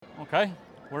Okay,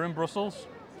 we're in Brussels.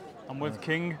 I'm with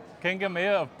King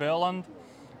Emir of Birland.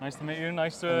 Nice to meet you.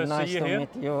 Nice to Nice see you to here.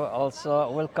 meet you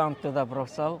also. Welcome to the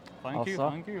Brussels. Thank you,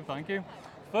 also. thank you, thank you.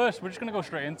 First, we're just going to go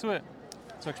straight into it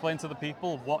to explain to the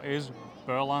people what is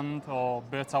Birland or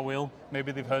Bir Tawil.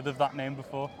 Maybe they've heard of that name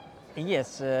before.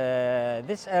 Yes,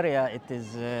 this area it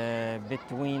is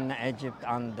between Egypt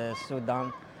and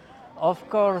Sudan. Of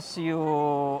course,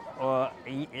 you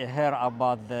hear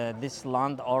about this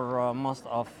land or most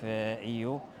of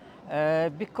EU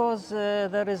because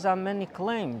there is many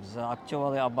claims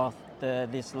actually about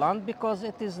this land because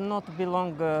it is not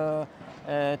belong to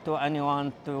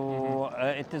anyone.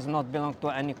 It is not belong to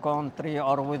any country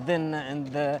or within in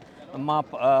the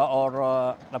map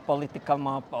or the political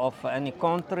map of any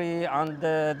country, and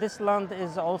this land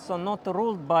is also not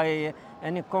ruled by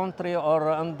any country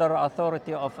or under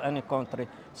authority of any country,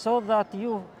 so that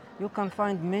you can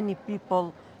find many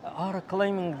people are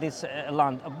claiming this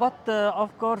land, but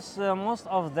of course most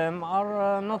of them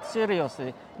are not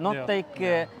seriously, not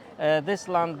take this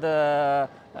land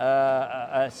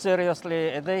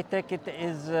seriously. They take it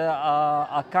as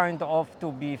a kind of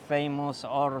to be famous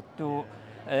or to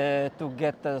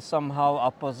get somehow a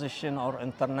position or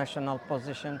international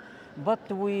position.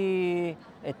 But we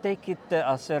take it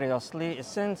seriously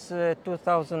since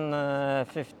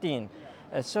 2015.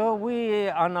 So we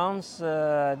announce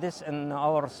this in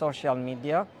our social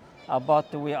media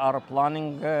about we are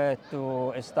planning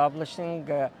to establishing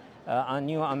a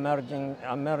new emerging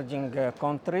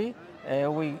country.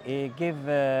 We give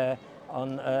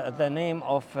on the name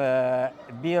of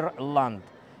Birland.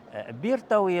 Bir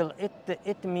Tawil,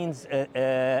 it means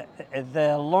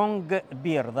the long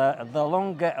beer, the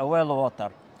long well water.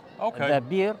 Okay. The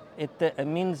beer, it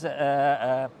means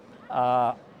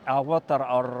water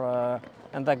or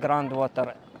in the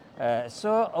groundwater.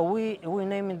 So we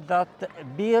named that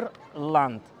Bir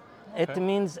Land. Okay. It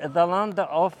means the land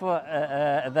of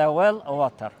the well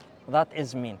water. That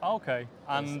is mean. Okay,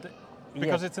 and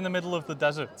because it's in the middle of the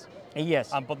desert.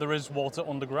 Yes. But there is water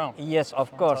underground. Yes,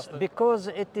 of course, because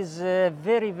it is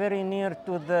very, very near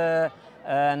to the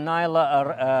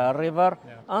Nile River,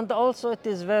 and also it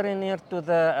is very near to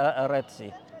the Red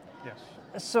Sea. Yes.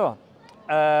 So,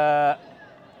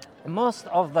 most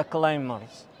of the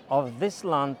claimers of this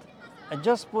land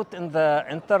just put in the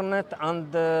internet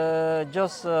and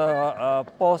just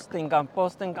posting and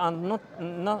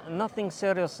nothing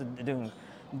serious doing.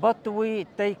 But we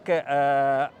take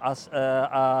as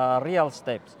real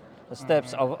steps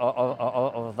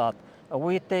of that.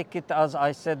 We take it, as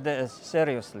I said,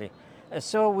 seriously.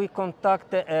 So we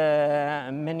contact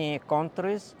many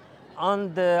countries,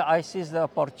 and I seized the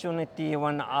opportunity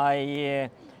when I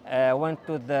went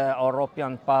to the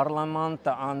European Parliament,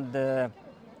 and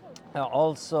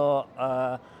also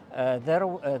there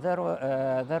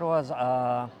was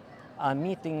a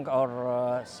meeting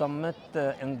or summit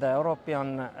in the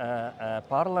European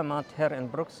Parliament here in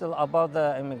Brussels about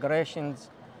the immigrations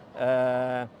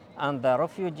and the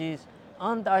refugees,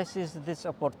 and I seized this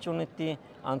opportunity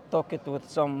and talked with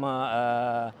some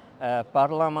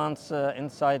parliaments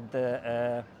inside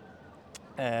the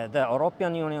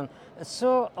European Union.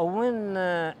 So when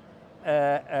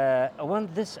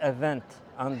this event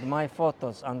and my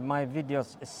photos and my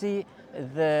videos see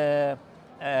the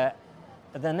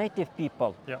native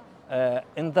people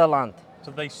in the land.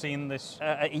 So they seen this?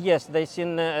 Yes, they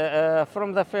seen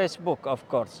from the Facebook, of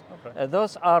course. Okay.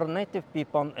 Those are native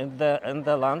people in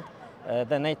the land,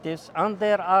 the natives, and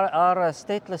there are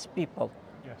stateless people.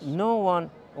 Yes. No one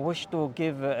wish to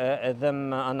give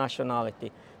them a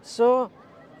nationality. So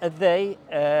they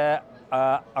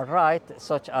write,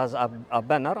 such as a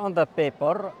banner on the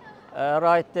paper,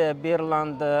 write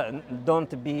Birland,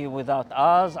 don't be without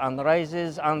us, and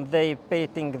raises, and they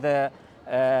painting the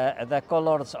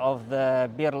colors of the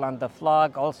Birland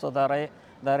flag, also the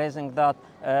raising that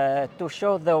to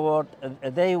show the world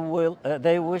they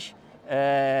wish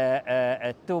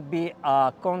to be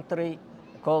a country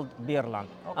called Birland.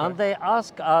 Okay. And they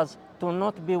ask us to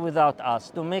not be without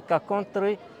us, to make a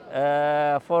country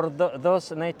for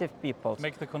those native peoples.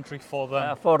 Make the country for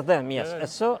them. For them,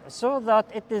 yes. Yeah. So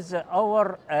that it is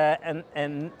our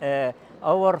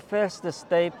first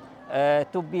step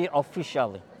to be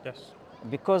officially. Yes.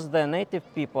 Because the native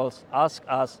peoples ask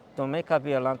us to make a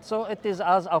Birland, so it is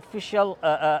as official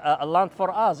a land for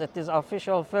us. It is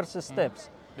official first steps.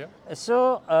 Yeah.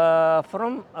 So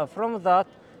from that.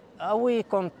 We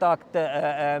contact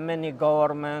many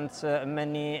governments,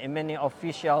 many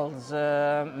officials,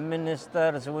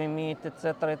 ministers. We meet,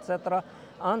 etc., etc.,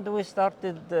 and we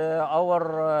started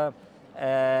our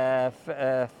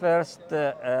first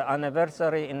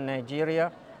anniversary in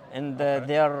Nigeria in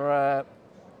Okay.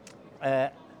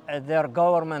 their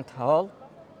government hall.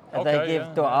 They Okay, give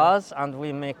yeah, to yeah. us, and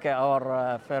we make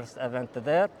our first event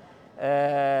there.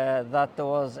 That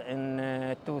was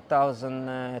in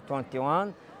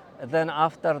 2021. Then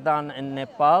after that in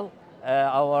Nepal,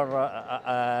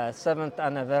 our seventh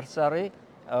anniversary,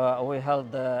 we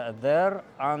held there,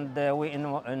 and we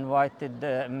invited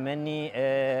many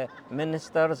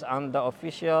ministers and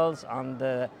officials,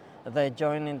 and they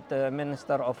joined the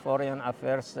Minister of Foreign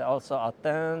Affairs also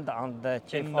attend, and the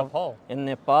chief In of Nepal? in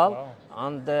Nepal, Wow.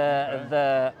 and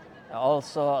Okay.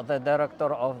 also the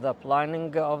director of the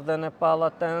planning of the Nepal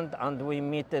attend, and we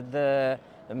meet the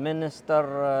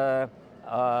minister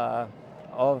of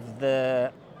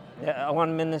the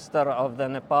one minister of the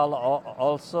Nepal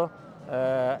also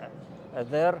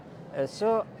there.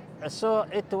 So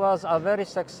it was a very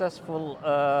successful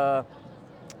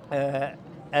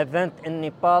event in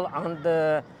Nepal, and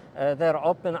they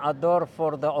opened a door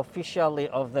for the officially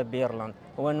of the Birland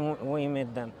when we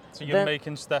meet them. So you're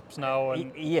making steps now,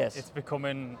 and yes. it's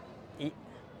becoming Y-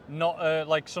 not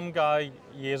like some guy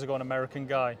years ago, an American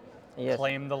guy, Yes.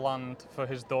 claimed the land for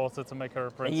his daughter to make her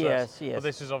a princess. Yes, yes. But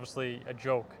this is obviously a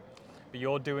joke. But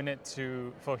you're doing it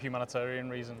for humanitarian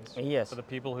reasons. Yes. For the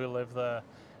people who live there,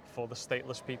 for the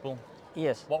stateless people.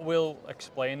 Yes. What we'll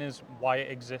explain is why it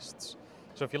exists.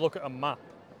 So if you look at a map,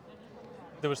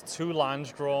 there was two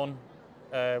lines drawn.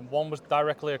 One was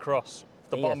directly across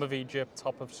the Yes. bottom of Egypt,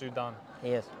 top of Sudan.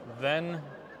 Yes. Then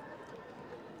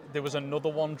there was another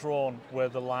one drawn where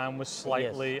the line was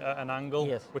slightly at an angle,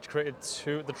 Yes. which created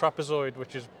the trapezoid,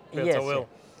 which is Bir Yes, Tawil,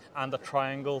 yeah. and a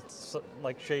triangle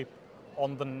like shape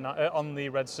on the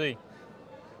Red Sea.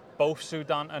 Both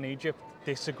Sudan and Egypt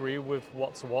disagree with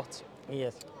what's what.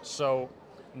 Yes. So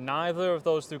neither of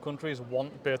those two countries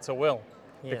want Bir Tawil,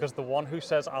 Yes. because the one who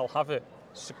says I'll have it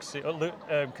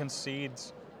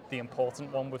concedes the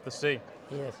important one with the sea.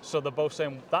 Yes. So they're both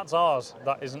saying that's ours,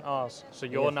 that isn't ours. So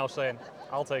you're Yes. now saying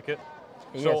I'll take it.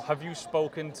 So Yes. have you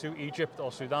spoken to Egypt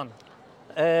or Sudan?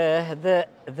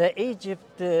 The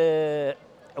Egypt,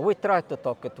 we tried to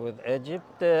talk it with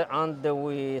Egypt, and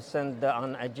we sent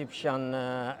an Egyptian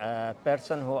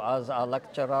person who is a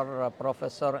lecturer, a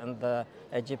professor in the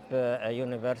Egypt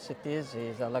universities.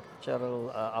 He's a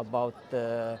lecturer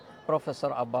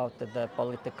professor about the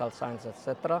political science,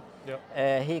 etc.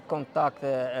 Yeah. He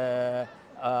contacted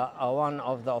one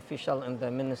of the officials in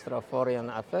the Ministry of Foreign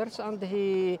Affairs, and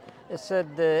he said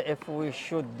if we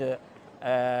should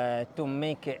to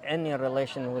make any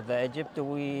relation with Egypt,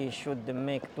 we should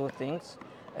make two things.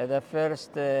 The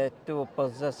first, to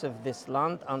possess this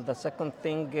land, and the second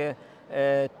thing,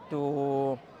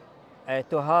 to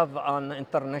have an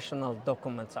international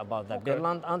documents about the Okay.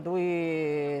 Birland, and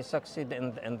we succeed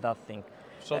in that thing.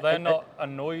 So they're not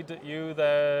annoyed at you.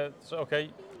 They're okay.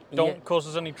 Don't Yeah. cause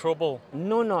us any trouble.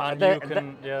 No, no. And the, you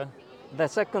can, yeah. the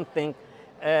second thing,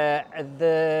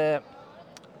 the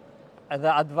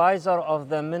advisor of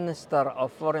the Minister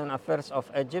of Foreign Affairs of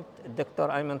Egypt, Dr.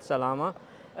 Ayman Salama,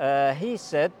 he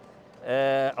said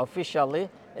officially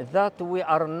that we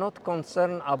are not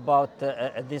concerned about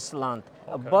this land.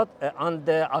 Okay. But and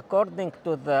according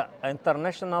to the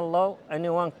international law,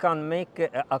 anyone can make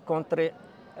a country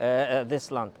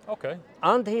this land. Okay.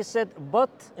 And he said, but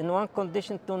in one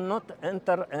condition, to not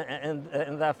enter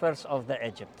in the affairs of the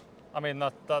Egypt. I mean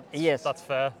Yes. that's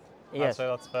fair. Yes. I'd say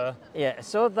that's fair. Yeah,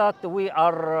 so that we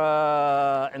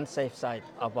are in safe side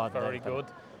about that. Very good.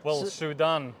 Well,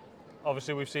 Sudan,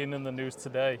 obviously we've seen in the news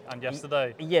today and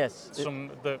yesterday. Yes.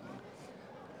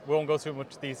 We won't go too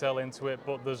much detail into it,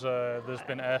 but there's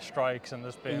been airstrikes and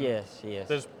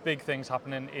there's big things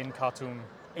happening in Khartoum.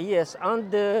 Yes,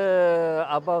 and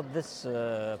about this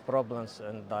problems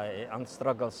and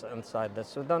struggles inside the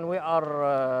Sudan, we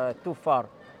are too far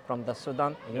from the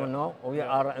Sudan. You know, we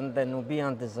are in the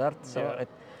Nubian desert, so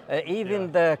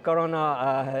even the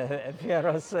corona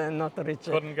virus not reach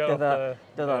Couldn't get to up the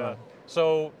there. land.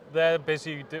 So they're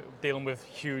busy dealing with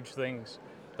huge things.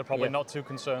 They're probably Yeah. not too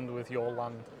concerned with your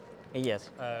land. Yes.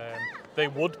 They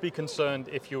would be concerned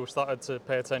if you started to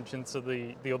pay attention to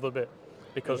the other bit,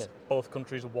 because both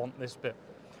countries want this bit.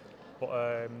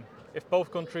 But if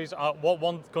both countries are,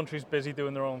 one country's busy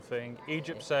doing their own thing,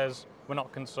 Egypt says we're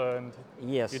not concerned.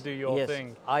 Yes. You do your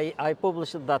thing. I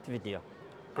published that video.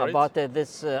 Great. About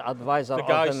this advisor The of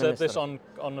guy the said minister. this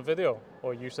on the video,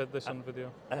 or you said this on the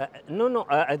video? No.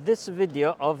 This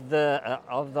video of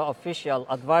the official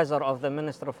advisor of the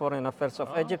Minister of Foreign Affairs of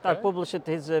Egypt. I okay. published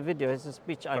his video, his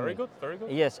speech. Very good, very good.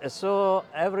 Yes, so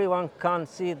everyone can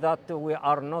see that we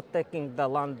are not taking the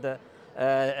land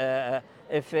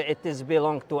if it is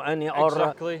belong to any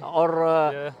Exactly.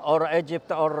 or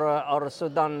Egypt or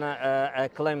Sudan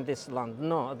claim this land.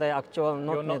 No, they actually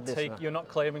not need this land. You're not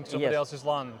claiming somebody Yes. else's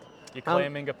land. You're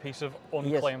claiming a piece of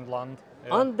unclaimed land.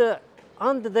 Yeah.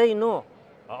 And they know,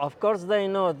 of course they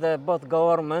know, both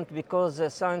government, because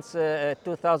since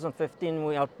 2015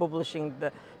 we are publishing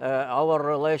our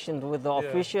relations with the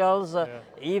officials.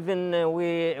 Even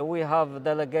we have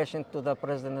delegation to the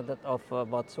president of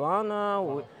Botswana.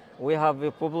 Wow. We have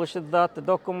published that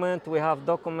document. We have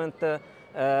document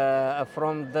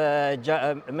from the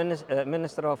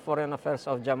Minister of Foreign Affairs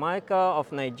of Jamaica,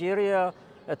 of Nigeria,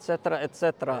 etc.,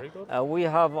 etc. Very good. We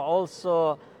have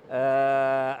also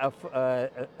the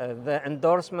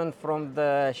endorsement from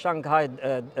the Shanghai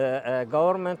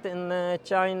government in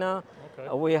China.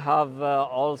 Okay. We have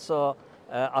also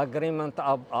agreement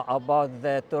about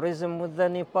the tourism with the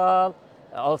Nepal.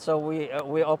 Also, we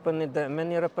opened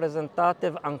many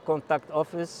representative and contact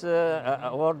office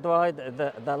worldwide.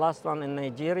 The last one in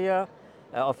Nigeria.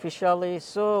 Officially,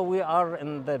 so we are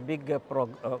in the big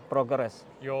progress.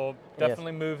 You're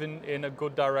definitely moving in a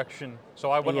good direction.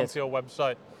 So I went onto your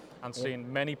website and seen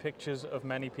many pictures of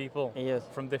many people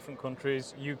from different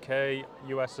countries: UK,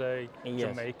 USA,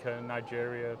 Jamaica,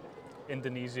 Nigeria,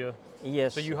 Indonesia.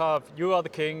 Yes. So you are the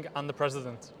king and the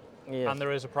president. Yes. And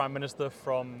there is a prime minister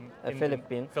from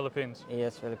Philippines.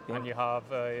 Yes, Philippines. And you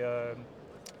have a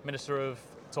minister of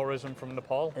tourism from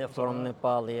Nepal. From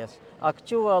Nepal, yes.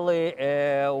 Actually,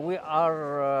 we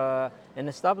are in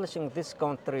establishing this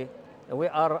country. We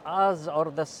are as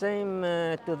or the same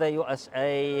to the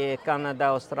USA, Canada,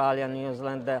 Australia, New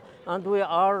Zealand, and we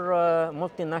are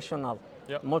multinational,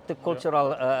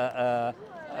 multicultural.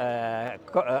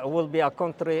 Will be a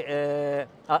country.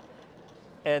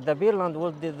 The Birland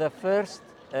will be the first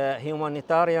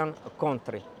humanitarian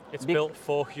country. It's built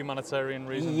for humanitarian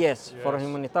reasons. Yes, for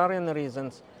humanitarian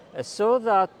reasons, so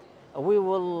that we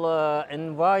will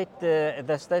invite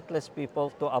the stateless people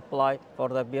to apply for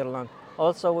the Birland.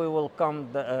 Also, we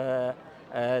welcome the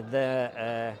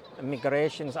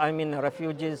migrations,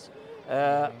 refugees,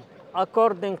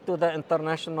 according to the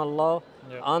international law.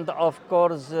 And of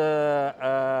course, we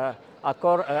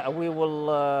will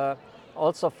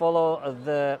also follow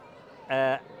the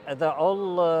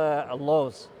all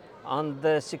laws and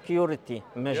the security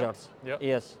measures.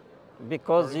 Yes,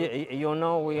 because you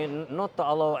know we not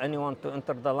allow anyone to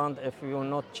enter the land if you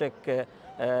not check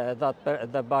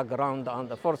the background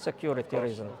and for security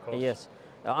reasons. Yes,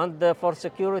 and for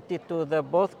security to the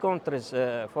both countries,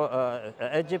 for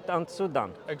Egypt and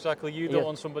Sudan. Exactly, you don't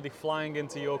want somebody flying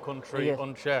into your country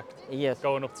unchecked,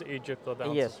 going up to Egypt or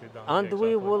down to Sudan.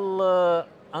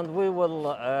 And we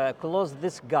will close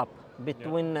this gap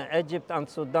between Egypt and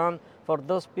Sudan for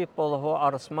those people who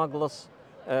are smugglers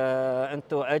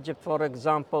into Egypt. For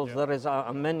example, there is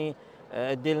many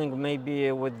dealing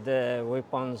maybe with the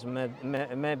weapons,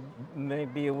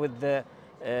 maybe with the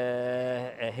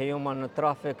human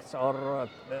traffics or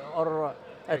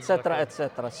etc.,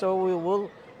 etc. So we will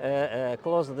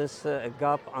close this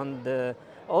gap, and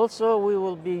also we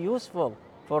will be useful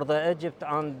for the Egypt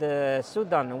and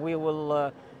Sudan. We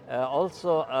will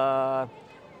also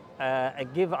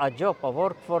give a job, a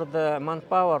work for the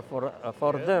manpower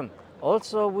for them.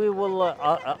 Also, we will,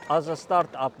 as a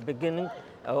startup beginning,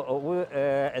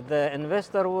 the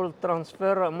investor will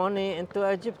transfer money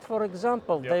into Egypt, for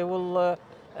example. They will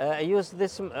use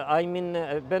this,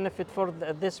 benefit for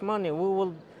this money. We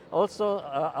will also,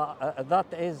 that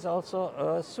is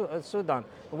also Sudan.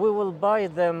 We will buy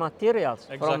the materials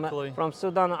from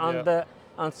Sudan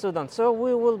and Sudan. So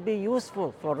we will be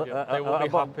useful for. They will be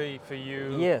happy for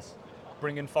you. Yes.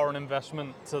 Bringing foreign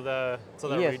investment to the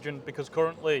region, because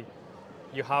currently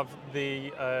you have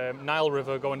the Nile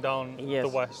River going down the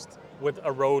west with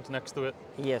a road next to it.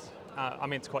 Yes.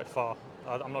 It's quite far.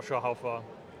 I'm not sure how far.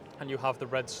 And you have the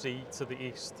Red Sea to the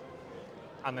east,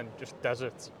 and then just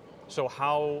desert. So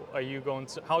how are you going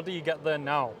to? How do you get there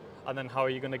now? And then how are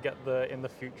you going to get there in the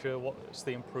future? What's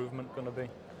the improvement going to be?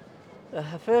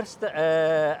 First,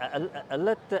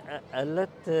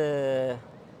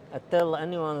 tell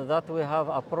anyone that we have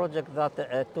a project that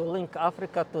to link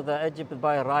Africa to the Egypt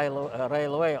by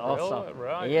railway also.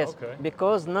 Right, yes, okay.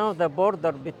 Because now the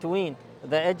border between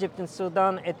the Egypt and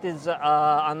Sudan, it is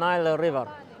a Nile River.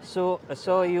 So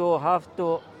you have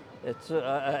to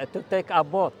take a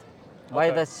boat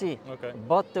by the sea. Okay.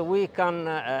 But we can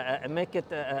make it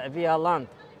via land,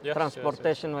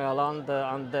 transportation via land,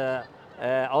 and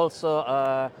also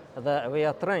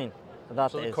via train.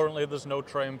 So currently there's no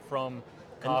train from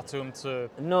Khartoum to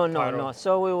No, no, Cairo? no.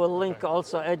 So we will link Okay.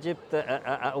 also Egypt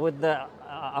with the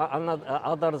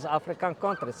others African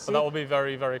countries. But See? that will be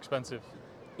very, very expensive.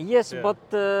 Yes, Yeah. but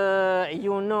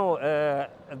you know,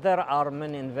 there are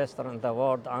many investors in the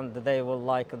world, and they will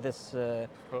like this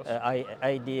course.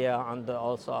 idea, and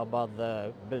also about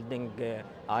the building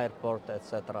airport,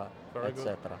 etc., Very good.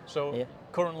 etc. So Yeah.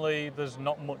 currently there's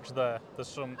not much there. There's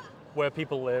some where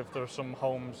people live. There are some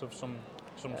homes of some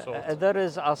sort. There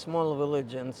is a small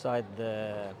village inside the.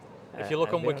 If you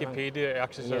look on Birland. Wikipedia, it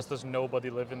actually says Yes. there's nobody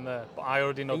living there. But I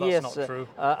already know that's Yes, not true.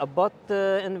 but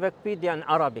in Wikipedia in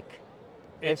Arabic.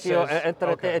 It If you says enter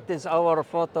okay. it is our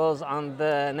photos and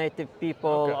the native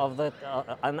people Okay. of that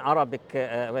an Arabic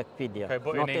Wikipedia. Okay,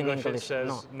 but not in English it says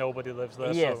no. nobody lives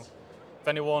there. Yes. So if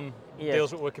anyone Yes.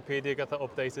 deals with Wikipedia, get that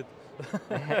updated.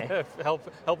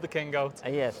 help the king out.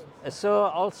 Yes. So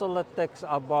also let's talk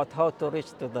about how to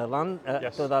reach to the land.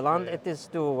 Yes. To the land, Yeah, yeah. it is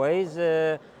two ways.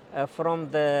 From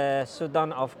the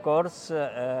Sudan, of course,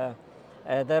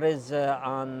 there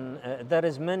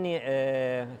is many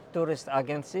tourist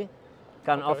agency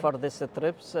can Okay. offer these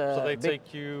trips. So they big-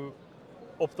 take you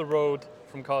up the road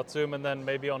from Khartoum and then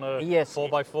maybe on a Yes.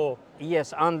 4x4.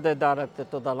 Yes, and directed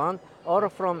to the land, or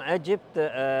from Egypt.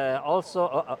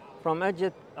 From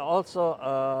Egypt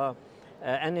also,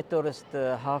 any tourist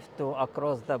have to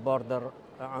across the border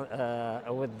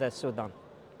with the Sudan,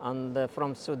 and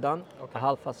from Sudan, Okay.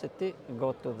 Halfa city,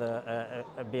 go to the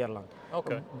Birland.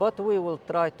 Okay. But we will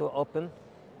try to open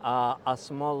a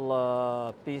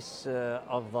small piece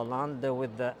of the land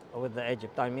with the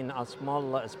Egypt. I mean, a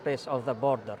small space of the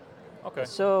border. Okay.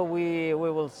 So we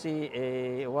will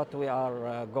see what we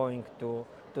are going to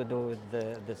do with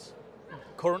this.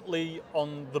 Currently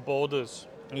on the borders,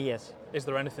 Yes. is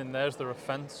there anything there? Is there a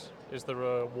fence? Is there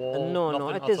a wall? No,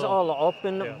 Nothing it at is all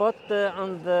open, Yeah. but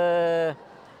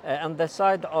on the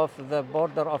side of the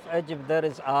border of Egypt there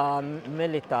is a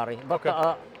military, but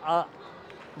Okay.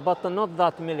 but not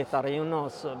that military, you know.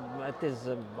 So it is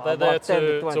They're there about 10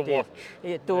 to 20 years. watch.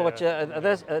 Yeah, to Yeah.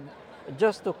 watch.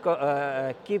 Just to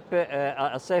keep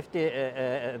safety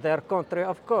their country,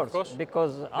 of course. course.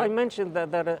 Because I mentioned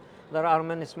that there are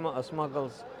many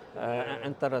smuggles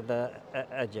enter the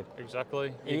Egypt.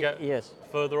 Exactly. You get Yes.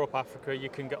 further up Africa, you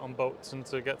can get on boats and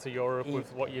to get to Europe Ye- with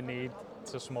what you need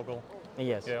to smuggle.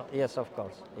 Yes. Yeah. Yes, of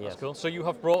course. Yes. That's cool. So you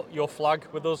have brought your flag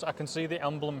with us. I can see the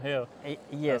emblem here,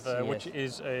 Yes. there, Yes. which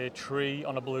is a tree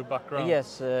on a blue background.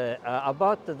 Yes,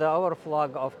 about our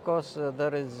flag, of course,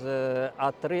 there is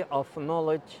a tree of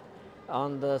knowledge,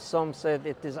 and some said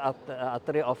it is a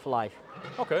tree of life.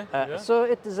 Okay. Yeah. So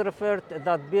it is referred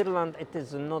that Birland, it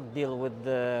is not deal with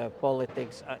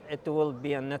politics. It will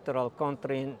be a neutral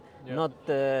country, Yeah. not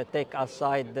take a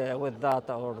side with that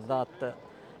or that.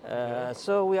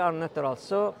 So we are neutral.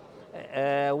 So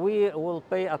we will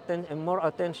pay more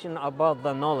attention about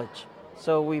the knowledge.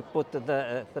 So we put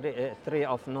the three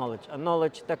of knowledge: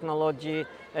 knowledge, technology,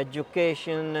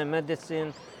 education,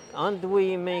 medicine, and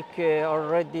we make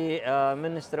already a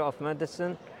Ministry of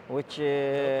Medicine,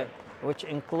 which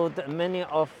include many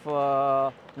of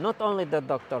not only the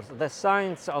doctors, the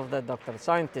science of the doctors,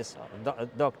 scientists,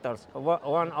 doctors.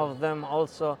 One of them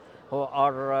also who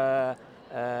are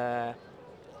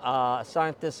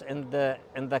scientists in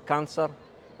the cancer.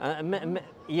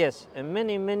 Yes,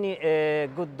 many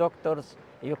good doctors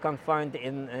you can find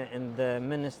in the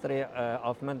Ministry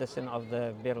of Medicine of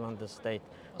the Birland State.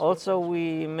 Also,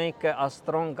 we make a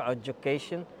strong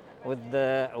education with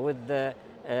the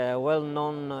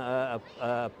well-known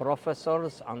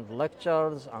professors and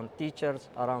lecturers and teachers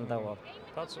around the world.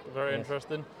 That's very Yes.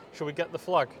 interesting. Should we get the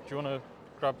flag? Do you want to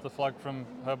grab the flag from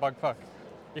her backpack?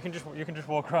 You can just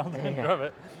walk around and Yeah. grab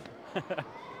it.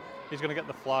 He's going to get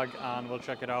the flag and we'll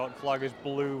check it out. The flag is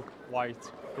blue,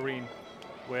 white, green,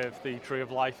 with the tree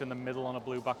of life in the middle on a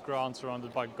blue background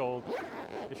surrounded by gold.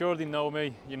 If you already know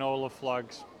me, you know I love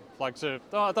flags. Flags are,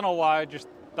 I don't know why, just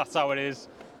that's how it is.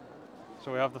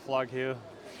 So we have the flag here.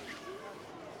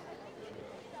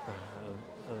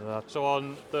 So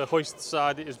on the hoist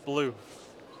side it is blue,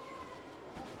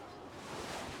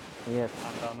 Yes,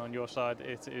 and down on your side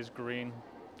it is green.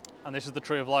 And this is the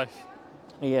tree of life.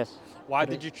 yes. Why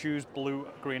did you choose blue,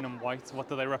 green and white? What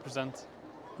do they represent?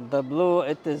 The blue,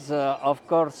 it is of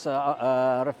course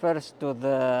refers to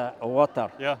the water.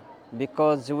 Yeah.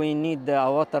 Because we need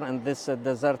water in this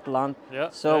desert land. Yeah,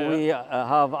 So yeah, we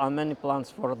have many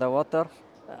plants for the water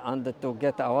and to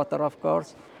get water, of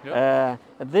course. Yeah.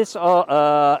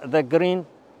 The green,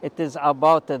 it is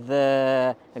about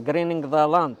the greening the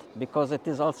land because it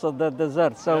is also the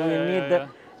desert. So Yeah, we yeah, yeah.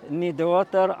 need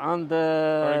water and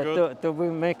Very good. to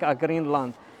make a green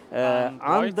land.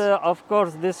 And of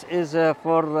course, this is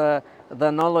for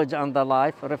the knowledge and the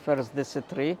life, refers this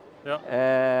tree.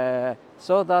 Yeah.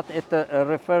 So that it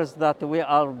refers that we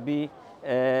are be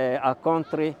a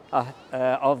country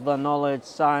of the knowledge,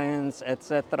 science,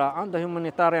 etc. And the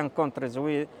humanitarian countries,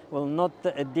 we will not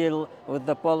deal with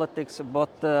the politics,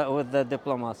 but with the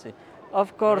diplomacy.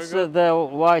 Of course, the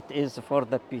white is for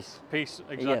the peace. Peace,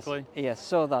 exactly. Yes,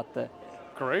 so that.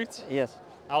 Great. Yes.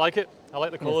 I like it. I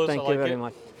like the colours. Yes, thank you very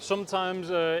much. Sometimes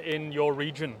in your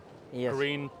region, yes.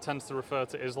 green tends to refer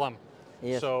to Islam.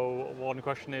 Yes. So one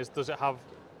question is, does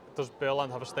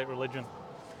Birland have a state religion?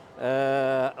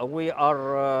 We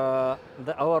are,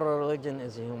 our religion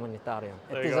is humanitarian.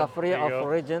 It is a free of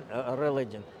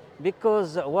religion.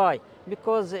 Because, why?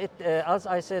 Because it, as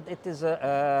I said, it is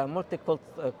a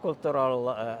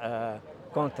multicultural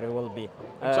country will be.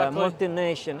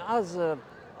 Multi-nation, as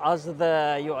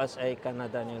the USA,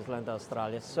 Canada, New Zealand,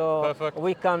 Australia. So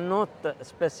we cannot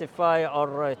specify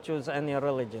or choose any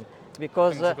religion.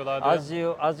 Because as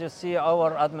you see,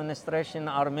 our administration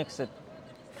are mixed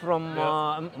from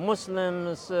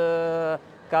Muslims,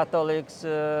 Catholics,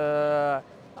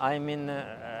 I mean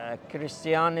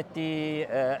Christianity,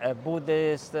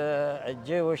 Buddhist,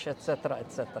 Jewish, etc.,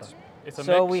 etc. It's a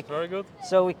mix. Very good.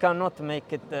 So we cannot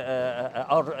make it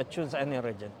or choose any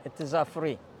religion. It is a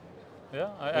free. Yeah,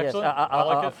 excellent. Yes, I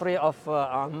like it. Free of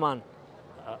a man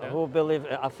who believe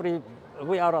a free.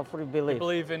 We are a free believer. We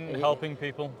believe in helping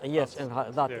people. Yes, and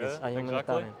that is a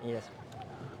humanitarian. Exactly. Yes.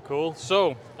 Cool.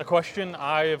 So a question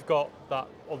I have got that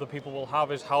other people will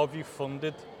have is, how have you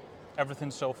funded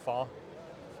everything so far?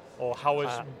 Or how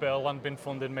has Birland been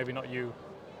funded? Maybe not you.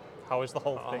 How is the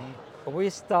whole thing? We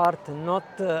start not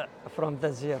from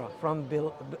the zero, from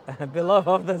below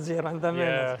of the zero in the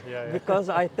minutes. Because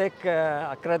I take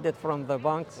credit from the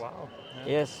banks. Wow.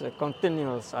 Yeah. Yes,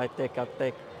 continuous I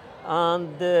take.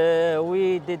 And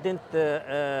we didn't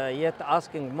yet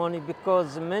asking money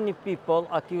because many people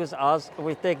accuse us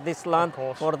we take this land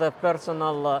for the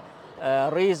personal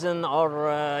reason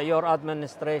or your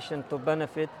administration to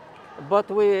benefit.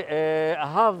 But we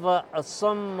have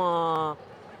some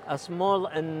small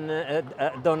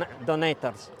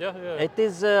donators. It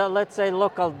is, let's say,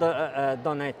 local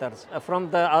donators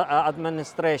from the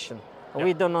administration.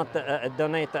 We do not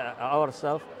donate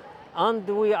ourselves. And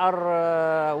we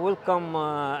are welcome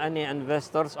any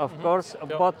investors, of course,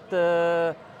 but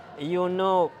you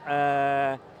know,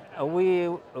 we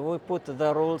put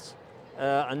the rules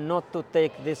not to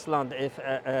take this land. If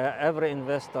every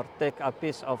investor take a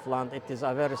piece of land, it is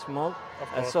a very small,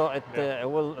 so it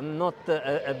will not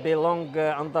belong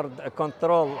under the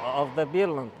control of the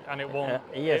Birland. And it won't.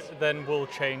 Yes. It then will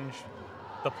change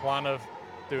the plan of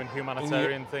doing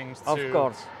humanitarian things to. Of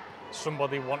course.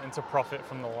 Somebody wanting to profit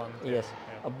from the land. Yes,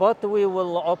 but we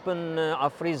will open a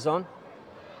free zone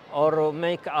or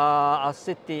make a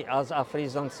city as a free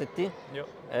zone city.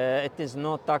 It is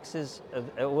no taxes.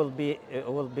 Will be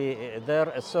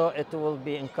there, so it will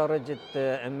be encouraged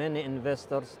many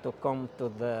investors to come to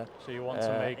the. So you want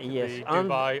to make the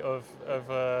Dubai of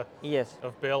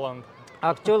Birland.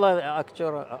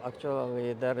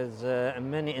 Actually, there is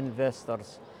many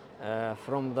investors.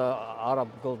 From the Arab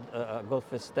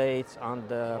Gulf states and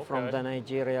from the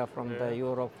Nigeria, from the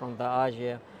Europe, from the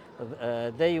Asia,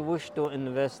 they wish to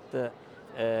invest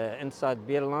inside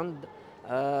Birland,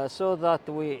 so that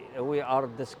we are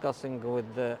discussing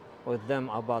with them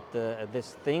about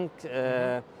this thing,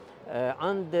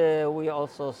 and we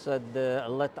also said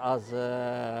let us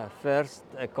first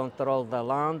control the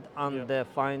land and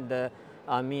find a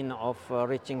mean of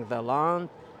reaching the land.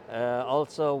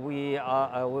 Also, we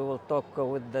will talk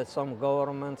with some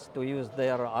governments to use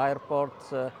their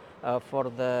airports for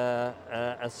the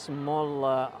a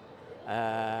small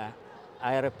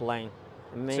airplane.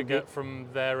 Maybe. To get from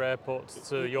their airports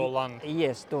to your land?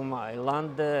 Yes, to my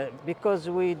land, because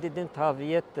we didn't have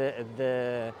yet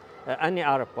any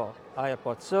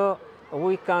airport. So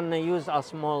we can use a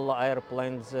small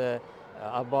airplanes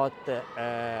about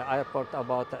airport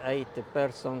about 8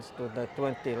 persons to the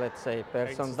 20, let's say,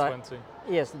 persons. 8 to 20.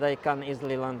 Yes, they can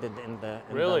easily land it in the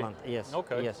land. Yes.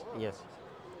 Okay. Yes.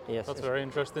 That's very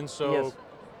interesting. So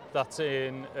that's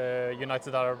in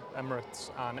United Arab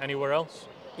Emirates and anywhere else?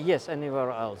 Yes,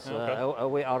 anywhere else.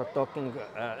 We are talking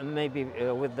maybe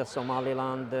with the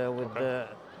Somaliland,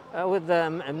 with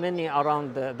many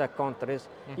around the countries.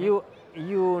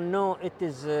 You know, it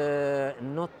is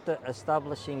not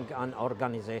establishing an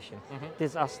organization. It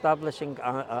is establishing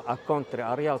a country,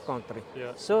 a real country.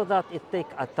 So that it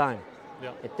takes a time.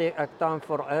 It takes a time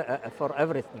for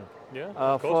everything. Yeah,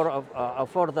 of course.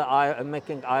 for the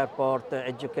making airport,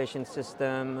 education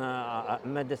system,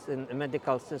 medicine,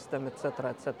 medical system, etc.,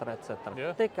 etc., etc.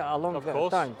 Yeah, Take a long of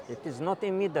course. time. It is not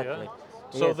immediately.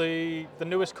 Yeah. So Yes. the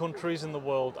newest countries in the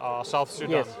world are South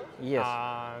Sudan Yes.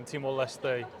 and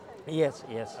Timor-Leste, Yes.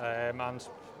 Yes. and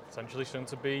potentially soon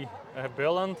to be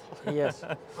Birland. Yes,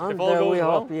 If and all goes we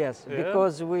well. hope, yes, Yeah.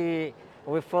 because we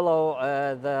follow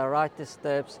the right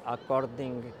steps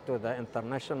according to the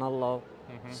international law,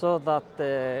 so that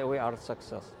we are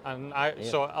success. And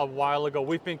so a while ago,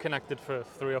 we've been connected for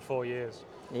 3 or 4 years.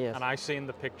 Yes. And I seen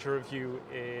the picture of you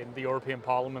in the European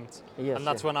Parliament. Yes, And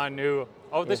that's yes. when I knew,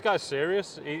 oh, this Yes. guy's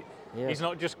serious. Yes. He's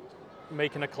not just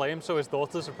making a claim so his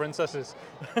daughters are princesses.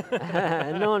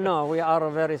 No, we are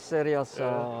very serious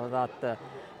that,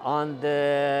 and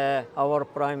our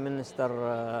Prime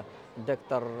Minister,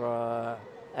 Dr.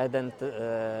 Eden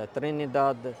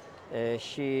Trinidad,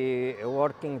 she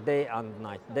working day and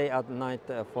night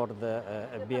for the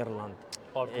Birland.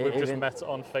 We've just met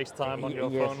on FaceTime on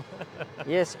your yes. phone.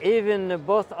 Yes, even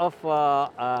both of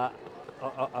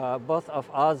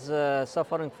us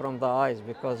suffering from the eyes,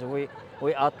 because we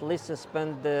at least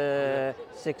spend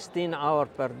 16 hours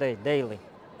per day daily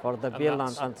for the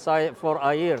Birland and for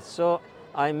a year. So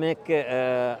I make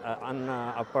an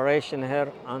operation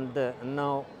here, and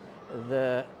now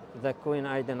the Queen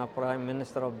Aiden, Prime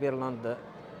Minister of Birland,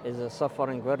 is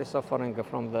very suffering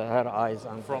from her eyes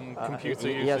and From computer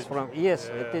yes, usage.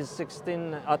 it is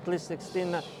at least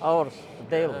 16 hours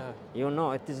daily. Yeah. You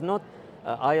know, it is not.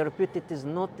 I repeat, it is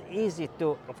not easy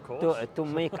to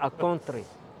make a country,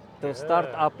 to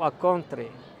start up a country,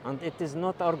 and it is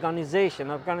not organization.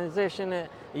 Organization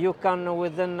you can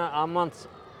within a month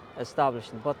establish,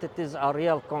 but it is a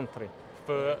real country.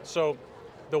 So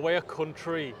the way a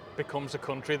country becomes a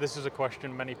country, this is a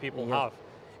question many people have,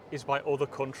 is by other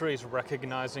countries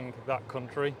recognizing that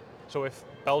country. So if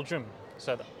Belgium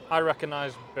said, I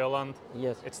recognize Birland,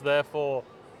 it's therefore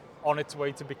on its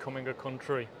way to becoming a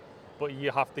country, but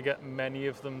you have to get many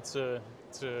of them to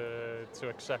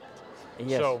accept.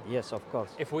 Yes, of course.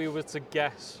 If we were to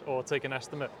guess or take an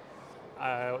estimate,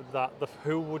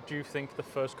 who would you think the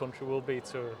first country will be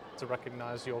to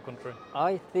recognize your country?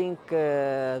 I think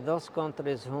those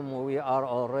countries whom we are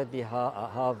already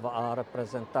have a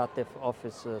representative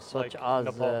office, such Like as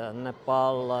Nepal.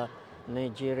 Nepal,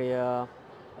 Nigeria,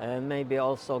 maybe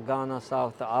also Ghana,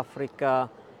 South Africa,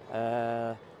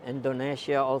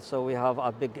 Indonesia. Also, we have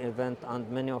a big event, and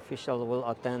many officials will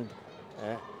attend.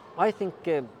 I think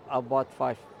about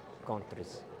 5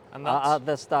 countries And that's at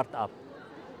the startup.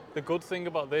 the good thing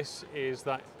about this is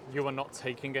that you are not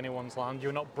taking anyone's land.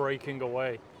 You're not breaking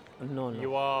away.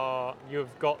 No.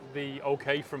 You've got the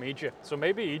okay from Egypt. So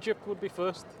maybe Egypt would be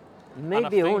first.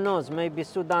 Maybe, who knows? Maybe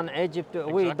Sudan, Egypt.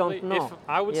 Exactly. We don't know.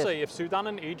 I would say if Sudan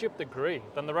and Egypt agree,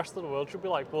 then the rest of the world should be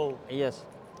like, well, yes,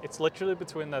 it's literally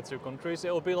between their 2 countries.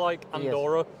 It'll be like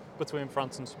Andorra between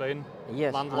France and Spain,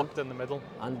 landlocked in the middle.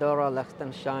 Andorra,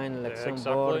 Liechtenstein,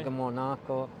 Luxembourg,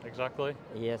 Monaco. Exactly.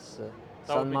 Yes.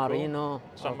 That San Marino.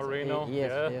 Cool. San Marino,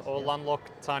 yes, all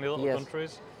landlocked, tiny little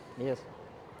countries. Yes.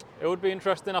 It would be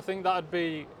interesting. I think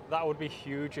that would be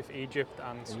huge if Egypt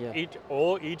and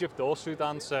Egypt or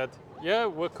Sudan said, yeah,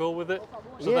 we're cool with it.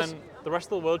 So then the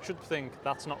rest of the world should think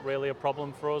that's not really a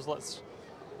problem for us. Let's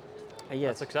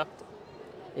accept.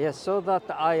 Yes, so that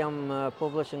I am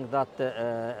publishing that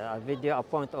video, a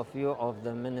point of view of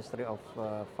the Ministry of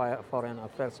Foreign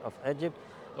Affairs of Egypt,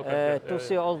 to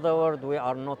see all the world we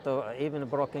are not even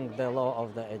breaking the law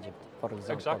of the Egypt, for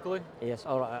example. Exactly. Yes,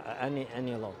 or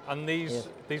any law. And these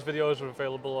videos are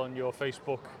available on your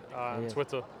Facebook and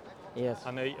Twitter. Yes.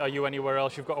 And are you anywhere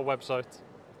else? You've got a website.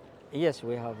 Yes,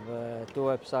 we have 2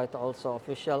 websites also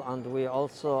official, and we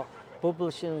also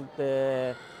publishing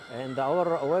in our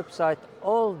website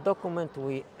all document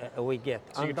we get.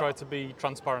 So you try to be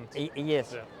transparent.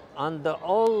 Yes, and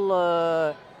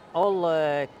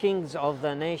all kings of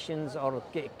the nations or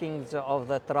kings of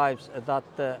the tribes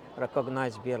that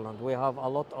recognize Birland. We have a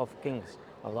lot of kings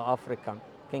of the African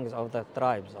kings of the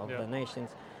tribes of the nations.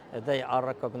 They are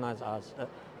recognized as.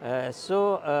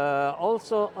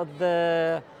 Also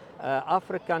the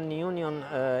African Union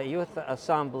Youth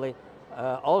Assembly.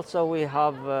 Also, we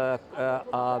have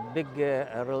a big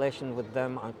relation with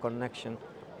them and connection.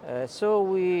 So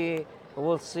we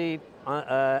will see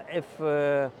if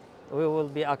we will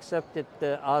be accepted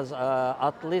as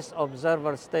at least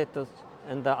observer status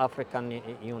in the African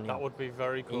Union. That would be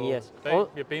very cool. Yes.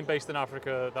 Being based in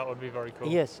Africa, that would be very cool.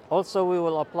 Yes. Also, we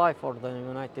will apply for the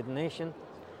United Nations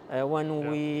when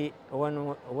we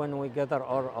gather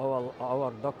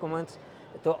our documents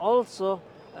to also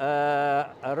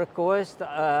request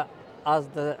as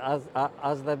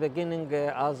the beginning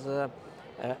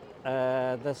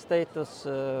the status,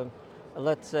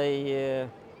 let's say,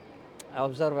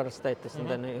 observer status in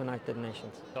the United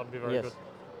Nations. That'd be very Yes. good.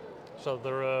 So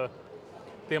there are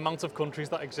the amount of countries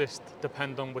that exist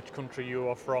depend on which country you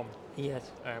are from.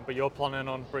 Yes. But you're planning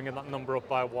on bringing that number up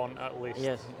by one at least.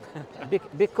 Yes,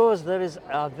 because there is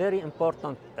a very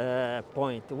important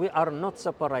point. We are not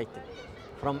separated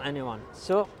from anyone.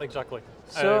 So, Exactly.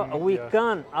 we yeah.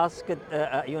 can ask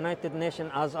United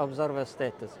Nations as observer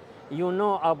status. You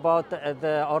know about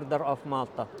the Order of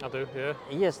Malta. I do, yeah.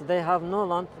 Yes, they have no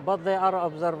land, but they are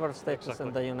observer status Exactly.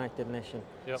 in the United Nations.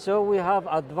 Yep. So we have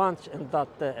advantage in that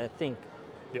thing.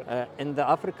 Yeah. In the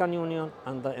African Union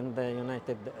and in the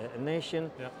United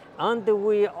Nations. Yeah. And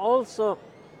we also,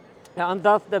 and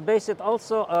that's the basis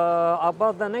also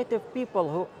about the native people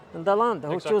who in the land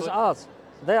who choose Exactly. us.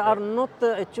 They are not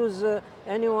choose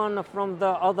anyone from the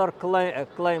other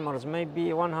claimers,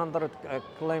 maybe 100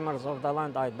 claimers of the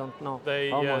land, I don't know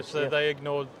how much. So they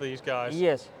ignored these guys.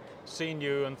 Yes. Seen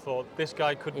you and thought this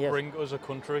guy could Yes. bring us a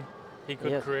country. He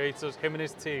could Yes. create us. Him and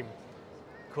his team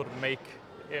could make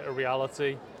it a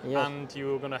reality. Yes. And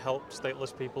you were going to help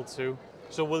stateless people too.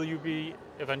 So will you be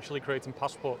eventually creating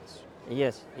passports?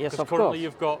 Yes, yes, Because of currently course.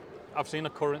 you've got, I've seen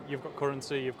you've got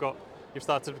currency, you've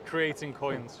started creating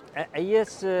coins.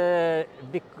 Yes,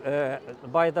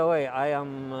 by the way, I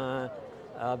am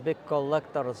a big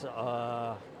collector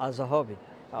as a hobby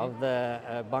of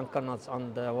the banknotes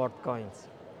and the world coins.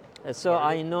 So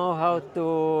I know how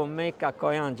to make a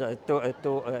coin,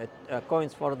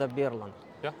 coins for the Birland.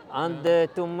 Yeah. And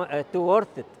to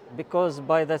worth it, because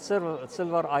by the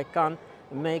silver I can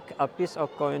make a piece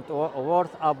of coin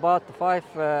worth about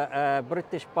 5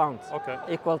 British pounds, Okay.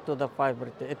 equal to the 5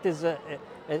 British.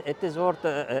 It is worth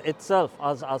itself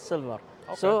as a silver.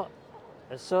 Okay.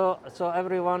 So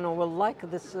everyone will like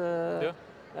this.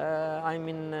 I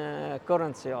mean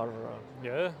currency or.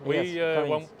 Yeah.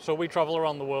 Yes, So we travel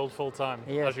around the world full time,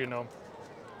 Yes. as you know,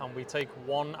 and we take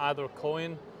either a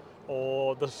coin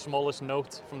or the smallest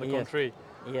note from the Yes. country.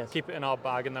 Yes. Keep it in our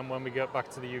bag, and then when we get back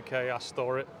to the UK, I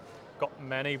store it. Got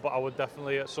many, but I would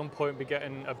definitely at some point be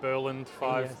getting a Birland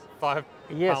Yes. five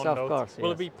Yes, pound of note. course, Will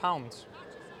yes. it be pounds?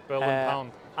 Birland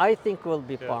pound. I think will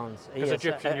be Yeah. pounds. Because Yes.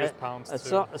 Egyptian use pounds too.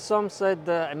 So some said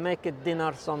make it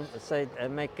dinar, some said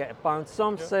make a pound,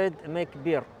 some said make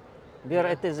beer. Beer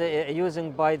Yeah. it is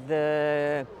using by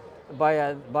the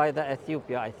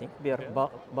Ethiopia, I think beer, Yeah.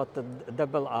 but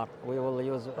double R. We will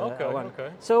use Okay, one.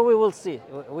 okay. So we will see.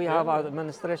 We have Yeah. our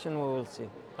administration. We will see.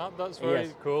 That's very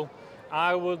Yes. cool.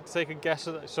 I would take a guess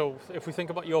at that. So if we think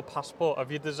about your passport,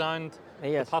 have you designed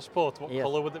Yes. the passport? What Yes.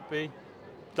 colour would it be?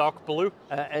 Dark blue?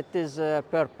 It is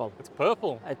purple. It's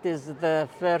purple. It is the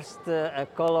first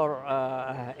color.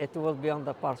 It will be on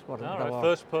the passport All in the right, world.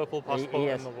 first purple passport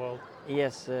yes. in the world.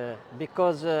 Yes,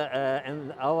 because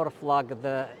in our flag,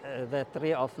 the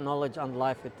tree of knowledge and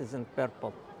life, it is in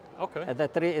purple. Okay. The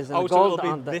tree is in Oh, so gold it'll be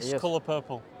and this yes. colour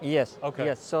purple. Yes. Okay.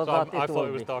 Yes. So So that I it thought will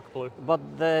it was be. dark blue. But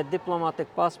the diplomatic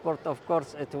passport, of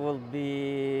course, it will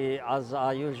be as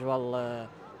a usual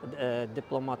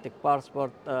diplomatic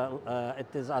passport.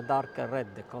 It is a dark red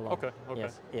color. Okay, okay.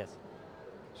 Yes. Yes.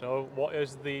 So what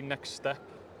is the next step?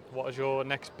 What is your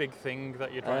next big thing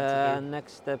that you're trying to do?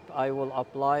 Next step, I will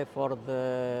apply for the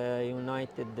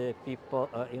United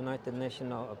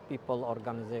Nations People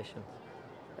Organization.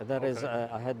 There is Okay.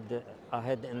 a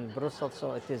head in Brussels,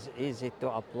 so it is easy to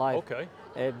apply. Okay.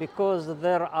 Because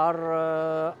there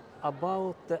are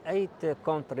about 8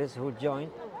 countries who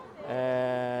joined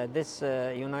this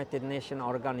United Nations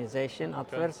organization at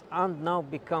Okay. first and now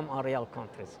become a real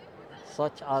countries,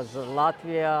 such as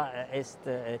Latvia, East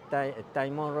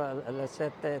Timor,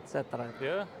 Lesotho, etc.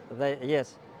 Yeah.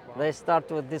 Yes, they start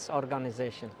with this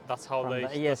organization. That's how they.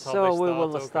 Yes, that's how so they we start,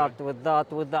 will okay. start with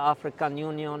that, with the African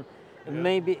Union. Yeah.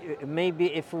 Maybe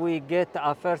if we get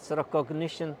a first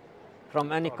recognition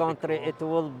from any That'd be country, cool. it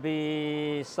will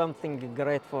be something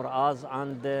great for us,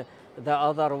 and the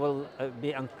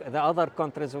other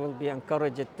countries will be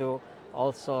encouraged to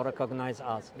also recognize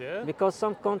us. Yeah. Because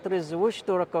some countries wish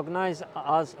to recognize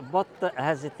us but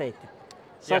hesitate,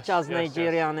 such Yes, as yes,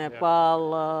 Nigeria, yes. Nepal.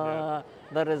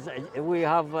 Yeah. We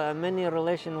have many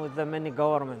relation with the many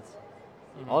governments.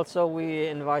 Mm-hmm. Also, we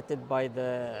invited by the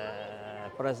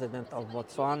president of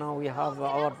Botswana. We have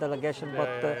our delegation,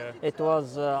 but it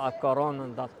was a corona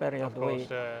in that period. Of course,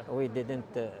 yeah. We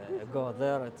didn't go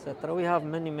there, etc. We have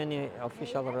many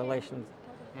official relations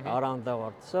around the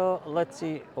world. So let's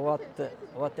see what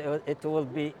it will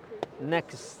be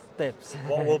next steps.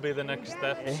 What will be the next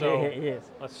step? So Yes.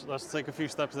 let's take a few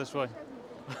steps this way.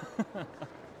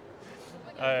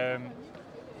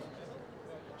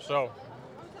 So,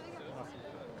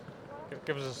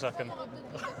 give us a second.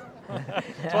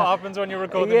 That's what happens when you're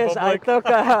recording Yes, I public. talk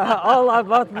all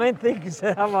about main things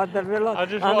about the Birland. I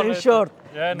just And in wanted- short,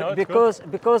 Yeah, no, it's because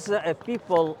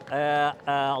people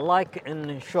like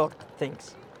in short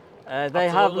things. They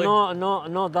have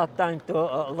Absolutely. no that time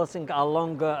to listen a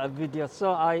long video.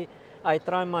 So I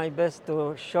try my best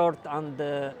to short and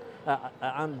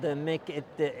make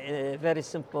it very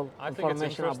simple I think it's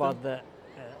information interesting. about the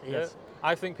yes.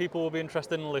 I think people will be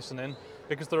interested in listening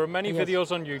because there are many Yes.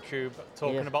 videos on YouTube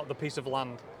talking Yes. about the piece of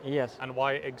land Yes. and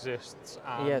why it exists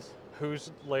and Yes.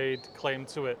 who's laid claim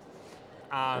to it.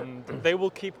 And they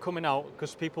will keep coming out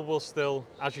because people will still,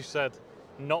 as you said,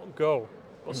 not go,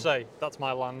 but say, that's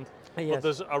my land. But Yes.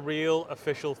 there's a real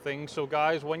official thing. So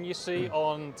guys, when you see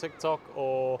on TikTok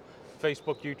or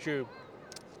Facebook, YouTube,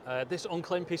 this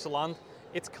unclaimed piece of land,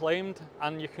 it's claimed,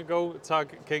 and you can go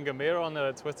tag King Amir on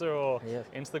Twitter or Yes.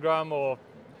 Instagram or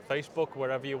Facebook,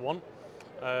 wherever you want,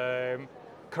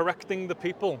 correcting the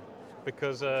people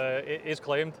because it is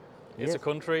claimed. It's a Yes.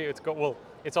 country.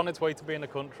 It's on its way to being a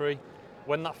country.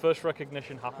 When that first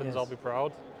recognition happens, Yes. I'll be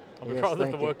proud. I'll be Yes, proud of the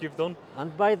thank you. work you've done.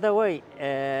 And by the way,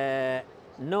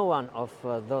 no one of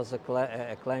those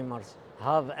claimers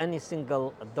have any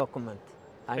single document.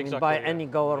 I mean, by Exactly, yeah. any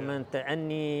government,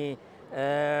 any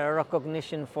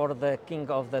recognition for the king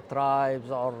of the tribes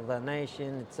or the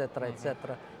nation, etc.,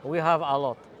 etc. We have a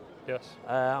lot, Yes,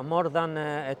 more than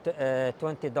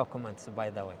 20 documents, by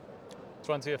the way.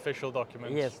 20 official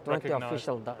documents. Yes, 20 recognised.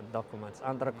 official documents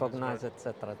and recognized,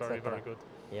 etc., Very, etc. very good.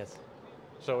 Yes.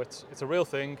 So it's a real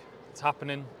thing. It's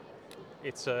happening.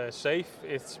 It's safe.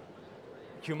 It's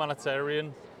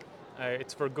humanitarian.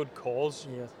 It's for a good cause.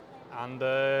 Yes. And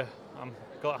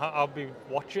I'll be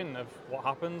watching of what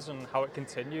happens and how it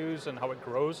continues and how it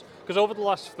grows. Because over the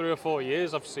last 3 or 4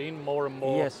 years, I've seen more and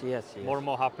more, Yes, yes, yes. more and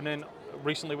more happening.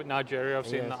 Recently with Nigeria, I've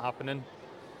seen Yes. that happening.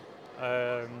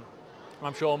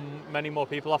 I'm sure many more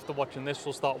people after watching this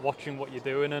will start watching what you're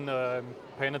doing and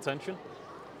paying attention.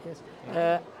 Yes.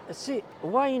 See,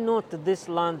 why not this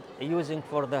land using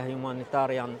for the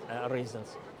humanitarian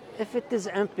reasons? If it is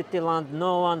empty land,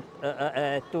 no one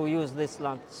to use this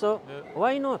land. So Yeah.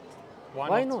 why not?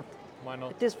 Why not? Why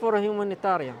not? It is for a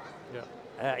humanitarian.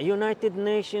 Yeah. United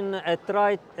Nations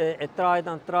tried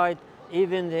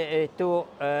even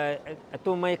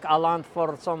to make a land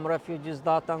for some refugees,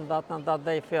 that and that and that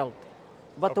they failed.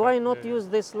 But Okay, why not yeah, yeah. use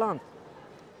this land?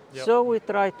 Yep. So we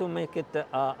try to make it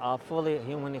a fully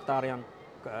humanitarian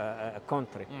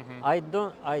country. I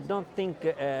don't think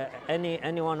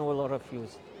anyone will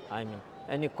refuse. I mean,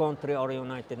 any country or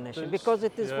United Nations, There's- because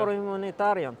it is yeah. for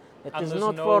humanitarian. It And is there's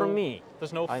not no- for me.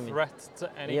 There's no I mean, threat to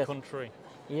any yes. country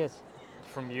Yes,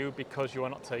 from you because you are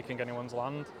not taking anyone's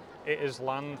land. It is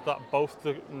land that both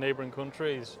the neighbouring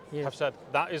countries Yes. have said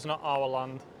that is not our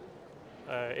land.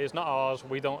 It is not ours.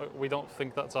 We don't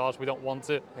think that's ours. We don't want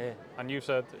it. Yeah. And you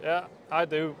said, yeah, I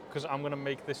do, because I'm going to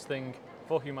make this thing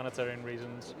for humanitarian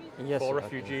reasons, Yes, for okay.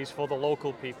 refugees, for the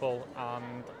local people,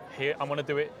 and here I'm going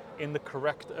to do it in the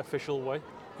correct official way.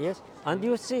 yes. And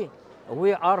you see,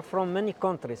 we are from many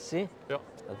countries. See, Yeah.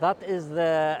 that is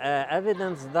the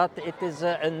evidence that it is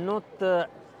not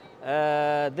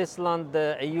this land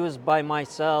used by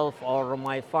myself or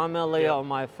my family Yeah. or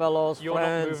my fellows, You're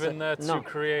friends. not moving there to No.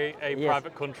 create a Yes.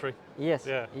 private country. Yes,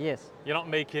 Yeah. yes, You're not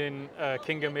making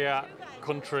King Amir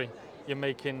country. You're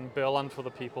making Birland for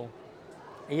the people.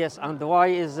 yes. And why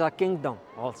is a kingdom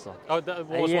also? Oh, that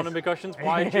was Yes. one of my questions.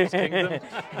 Why choose kingdom?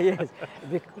 Yes,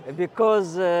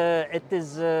 because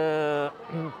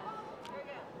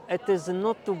it is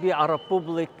not to be a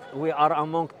republic. We are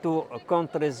among two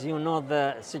countries. You know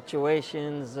the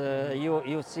situations.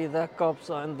 You see the cops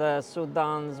and the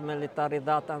Sudan's military,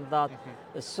 that and that.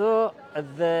 So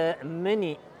the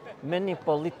many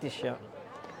politicians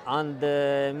and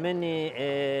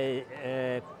many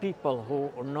people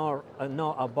who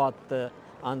know about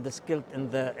and skilled in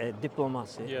the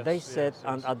diplomacy. Yes, They said yes,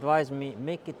 and yes. advised me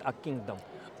make it a kingdom.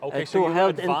 Okay, so to you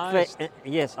held advised.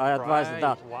 yes, I advised Right,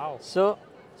 that. wow.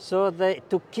 So they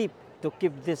to keep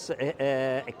this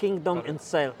kingdom Got it.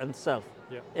 itself.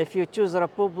 Yeah. If you choose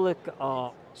republic,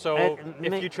 So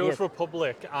if you chose yes.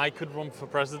 Republic, I could run for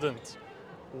president,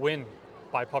 win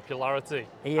by popularity,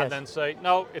 Yes. and then say,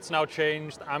 no, it's now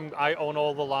changed. I own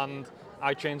all the land.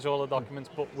 I changed all the documents.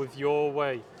 But with your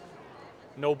way,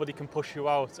 nobody can push you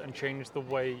out and change the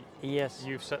way Yes.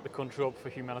 you've set the country up for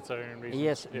humanitarian reasons.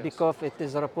 Yes, because it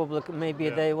is a republic, maybe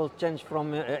Yeah. they will change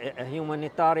from a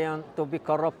humanitarian to be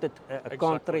corrupted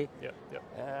country, Yeah,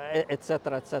 yeah.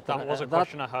 etc., etc. That was a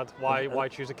question I had. Why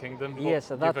choose a kingdom? But Yes,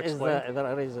 you've that is explained.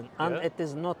 the reason, and Yeah. it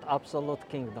is not absolute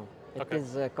kingdom. It Okay.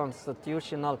 is a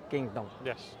constitutional kingdom.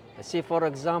 Yes. See, for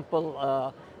example,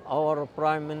 our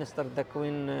Prime Minister, the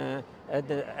Queen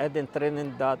Eden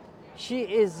Trinidad, she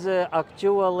is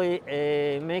actually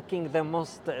making the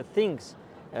most things.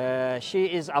 She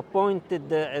is appointed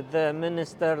the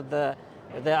minister, the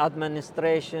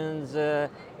administrations,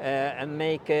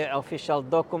 make official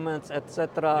documents,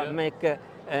 etc., Yeah. make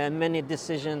many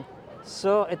decisions.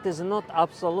 So it is not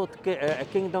absolute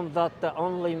kingdom that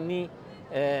only me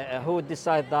who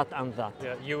decide that and that.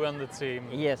 Yeah. You and the team.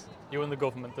 Yes. You and the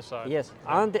government decide. Yes,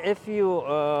 Yeah. and if you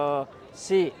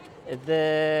see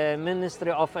the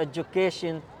Ministry of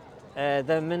Education,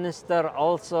 the minister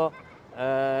also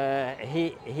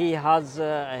he has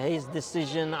his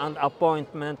decision and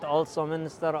appointment. Also,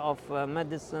 Minister of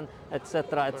Medicine,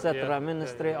 etc., etc. Yeah,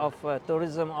 Ministry yeah. of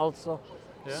Tourism also.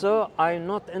 Yeah. So I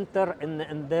not enter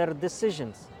in their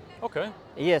decisions. Okay.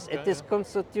 Yes, Okay, it is yeah.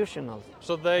 constitutional.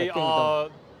 So they kingdom. are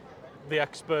the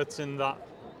experts in that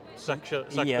sector.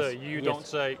 Yes, You yes. don't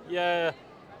say, yeah,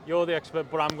 you're the expert,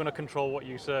 but I'm going to control what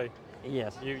you say.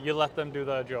 Yes, You let them do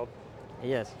their job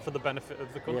yes. for the benefit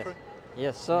of the country.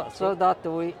 Yes, so that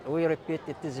we repeat,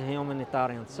 it is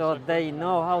humanitarian. So Exactly. they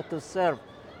know how to serve,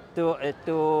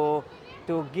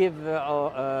 to give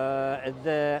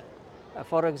the,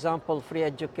 for example, free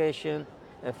education,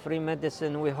 free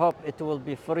medicine. We hope it will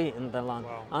be free in the land,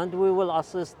 Wow. and we will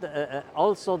assist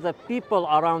also the people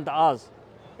around us,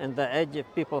 and the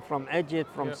Egypt people from Egypt,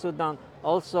 from Yeah. Sudan.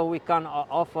 Also, we can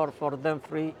offer for them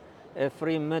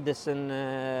free medicine.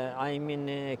 I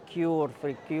mean,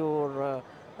 free cure.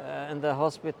 In the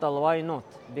hospital, why not?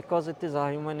 Because it is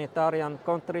a humanitarian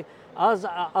country as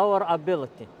our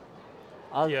ability.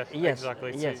 Yes,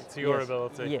 exactly, to your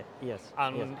ability. Yeah, yes.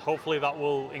 And yes. hopefully that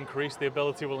will increase, the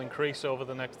ability will increase over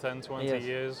the next 10, 20 Yes.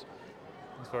 years.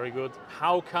 It's very good.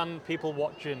 How can people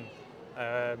watching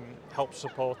help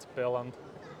support Birland?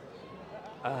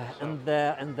 In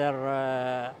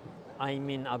their I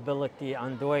mean, ability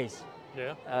and ways.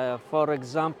 Yeah. For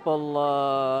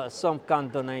example, some can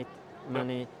donate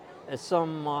money.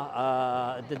 Some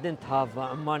didn't have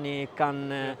money.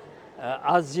 Can,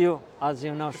 as you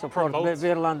know, support promote.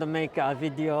 Birland, make a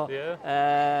video.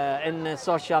 Yeah. In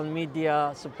social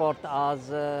media, support us.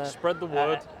 Spread the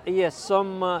word. Yes,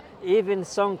 some even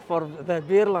song for the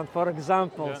Birland, for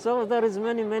example. Yeah. So there is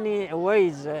many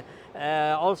ways.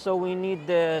 Also, we need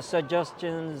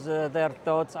suggestions, their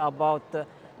thoughts about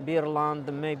Birland.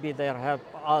 Maybe they help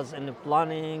us in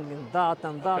planning that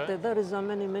and that. Okay. There is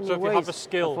many So if ways. you have a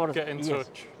skill, for- get in yes,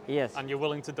 touch. Yes. And you're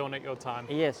willing to donate your time.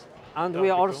 Yes, and That we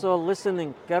would are be also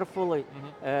listening carefully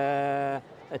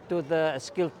to the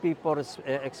skilled people,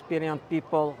 experienced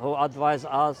people who advise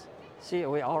us. See,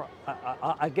 we are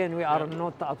again, we are Yeah.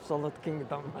 not absolute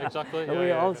kingdom. Exactly, we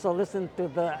yeah, also listen to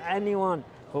anyone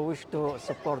who wish to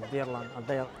support Birland,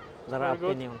 their Very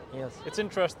good. opinion. Yes. It's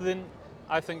interesting.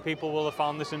 I think people will have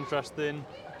found this interesting.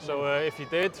 So if you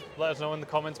did, let us know in the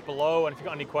comments below. And if you've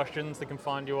got any questions, they can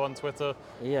find you on Twitter,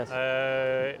 Yes.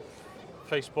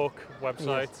 Facebook,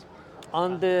 website. Yes.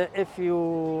 And if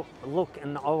you look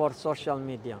in our social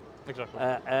media, Exactly.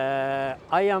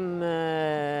 I am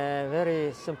a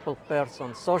very simple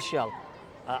person, social.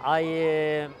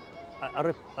 I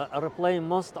reply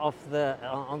most of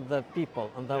on the people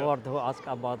in the Yeah. world who ask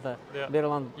about the Yeah.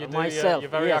 Birland. You do, Myself,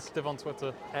 you're very yes. active on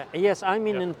Twitter. Yes, I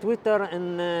mean Yeah. in Twitter,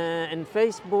 in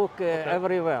Facebook,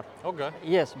 everywhere. Okay.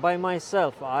 Yes, by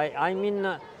myself. I mean,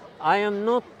 I am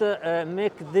not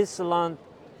make this land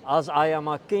as I am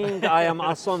a king. I am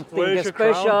a something Where's your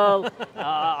special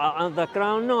and the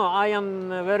crown. No, I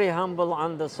am a very humble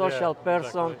and a social Yeah,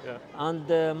 person, exactly,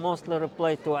 and mostly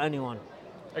reply to anyone.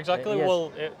 Exactly. Yes.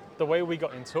 Well, the way we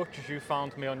got in touch is you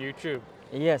found me on YouTube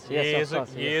Yes, yes, years, of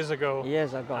course, years ago.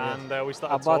 Years ago, yes. And we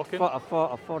started About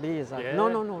talking. 4 years ago. Yeah.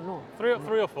 No.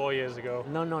 Three or 4 years ago.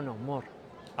 No, more.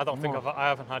 I don't think More. I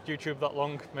haven't had YouTube that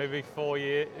long. Maybe 4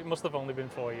 years. It must have only been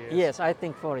 4 years. Yes, I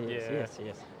think 4 years. Yeah.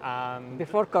 Yes. And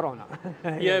Before Corona.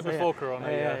 yeah, Yes, before Corona.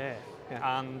 Yeah.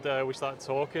 yeah. And we started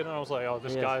talking, and I was like, "Oh,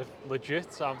 this Yes. guy's legit."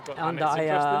 And And it's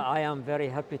interesting. I am very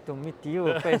happy to meet you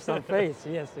face to face.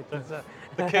 Yes, it is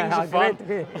The king's a a great fan.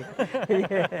 way.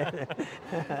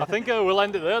 Yeah. I think we'll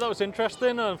end it there. That was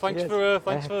interesting, and thanks Yes. for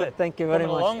Thank you very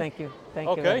coming much. along. Thank you.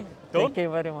 Okay, done. Thank you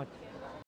very much.